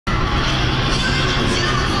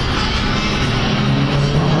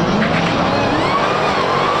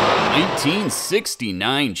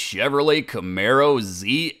1969 Chevrolet Camaro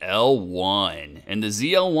ZL1. And the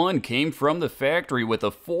ZL1 came from the factory with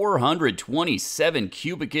a 427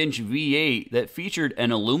 cubic inch V8 that featured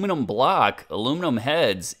an aluminum block, aluminum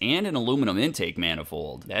heads, and an aluminum intake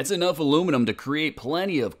manifold. That's enough aluminum to create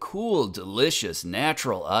plenty of cool, delicious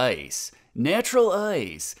natural ice. Natural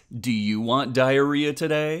ice. Do you want diarrhea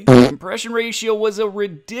today? Compression ratio was a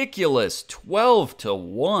ridiculous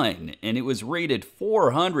 12-to-1, and it was rated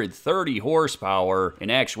 430 horsepower. In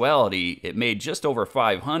actuality, it made just over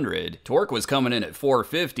 500. Torque was coming in at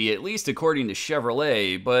 450, at least according to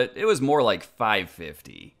Chevrolet, but it was more like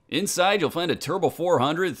 550. Inside, you'll find a Turbo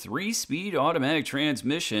 400 3-speed automatic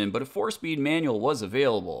transmission, but a 4-speed manual was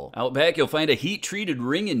available. Out back, you'll find a heat-treated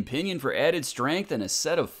ring and pinion for added strength and a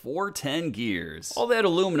set of 410 gears. All that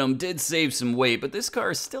aluminum did save some weight, but this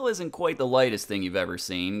car still isn't quite the lightest thing you've ever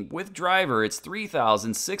seen. With driver, it's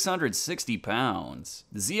 3,660 pounds.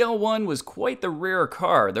 The ZL1 was quite the rare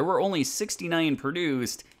car. There were only 69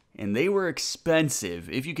 produced, and they were expensive,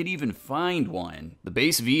 if you could even find one. The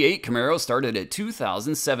base V8 Camaro started at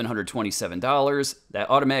 $2,727. That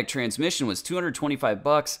automatic transmission was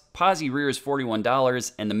 $225, posi rear is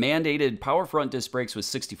 $41, and the mandated power front disc brakes was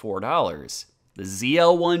 $64. The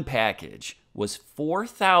ZL1 package was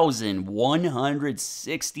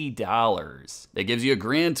 $4,160. That gives you a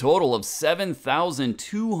grand total of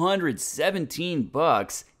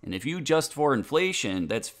 $7,217, and if you adjust for inflation,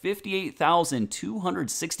 that's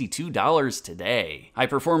 $58,262 today. High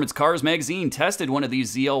Performance Cars magazine tested one of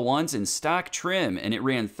these ZL1s in stock trim, and it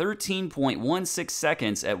ran 13.16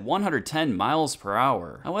 seconds at 110 miles per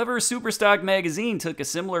hour. However, Superstock magazine took a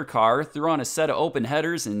similar car, threw on a set of open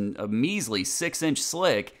headers and a measly 6-inch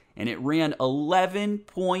slick, and it ran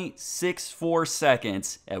 11.64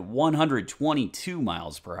 seconds at 122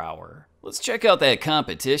 miles per hour. Let's check out that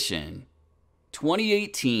competition.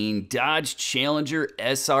 2018 Dodge Challenger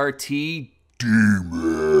SRT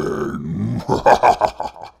Demon.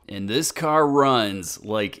 And this car runs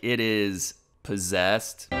like it is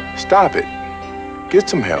possessed. Stop it. Get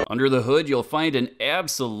some help. Under the hood, you'll find an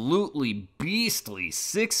absolutely beastly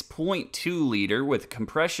 6.2 liter with a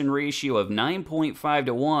compression ratio of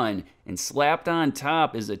 9.5-to-1, and slapped on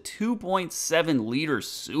top is a 2.7 liter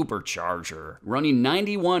supercharger. Running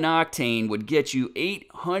 91 octane would get you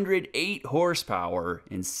 808 horsepower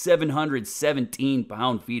and 717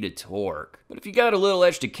 pound-feet of torque. But if you got a little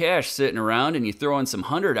extra cash sitting around and you throw in some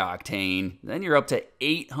 100 octane, then you're up to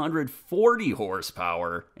 840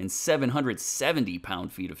 horsepower and 770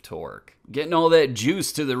 pound-feet of torque. Getting all that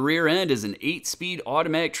juice to the rear end is an 8-speed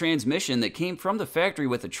automatic transmission that came from the factory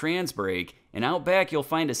with a trans brake, and out back you'll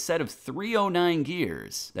find a set of 309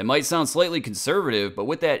 gears. That might sound slightly conservative, but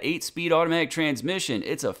with that 8-speed automatic transmission,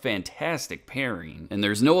 it's a fantastic pairing. And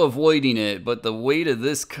there's no avoiding it, but the weight of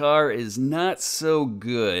this car is not so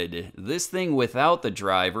good. This thing without the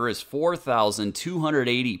driver is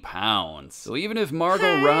 4,280 pounds. So even if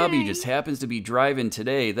Margot Robbie just happens to be driving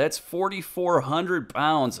today, that's 4,400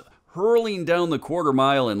 pounds hurling down the quarter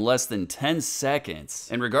mile in less than 10 seconds.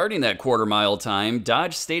 And regarding that quarter mile time,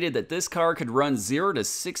 Dodge stated that this car could run 0 to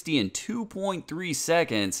 60 in 2.3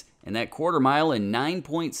 seconds, and that quarter mile in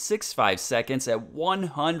 9.65 seconds at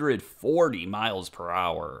 140 miles per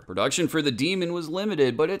hour. Production for the Demon was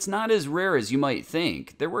limited, but it's not as rare as you might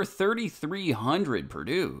think. There were 3,300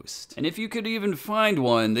 produced. And if you could even find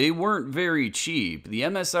one, they weren't very cheap. The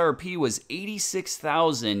MSRP was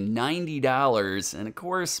 $86,090, and of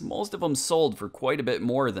course, most of them sold for quite a bit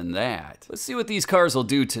more than that. Let's see what these cars will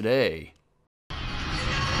do today.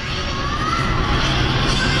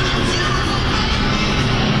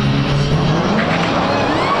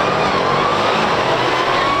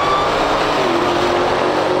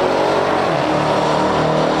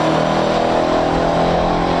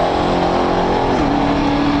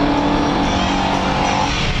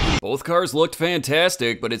 Both cars looked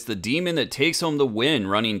fantastic, but it's the Demon that takes home the win,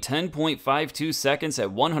 running 10.52 seconds at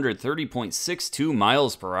 130.62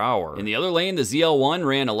 miles per hour. In the other lane, the ZL1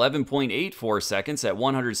 ran 11.84 seconds at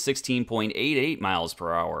 116.88 miles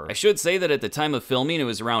per hour. I should say that at the time of filming, it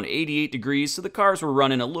was around 88 degrees, so the cars were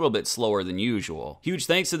running a little bit slower than usual. Huge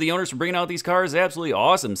thanks to the owners for bringing out these cars. Absolutely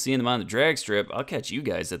awesome seeing them on the drag strip. I'll catch you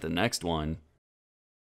guys at the next one.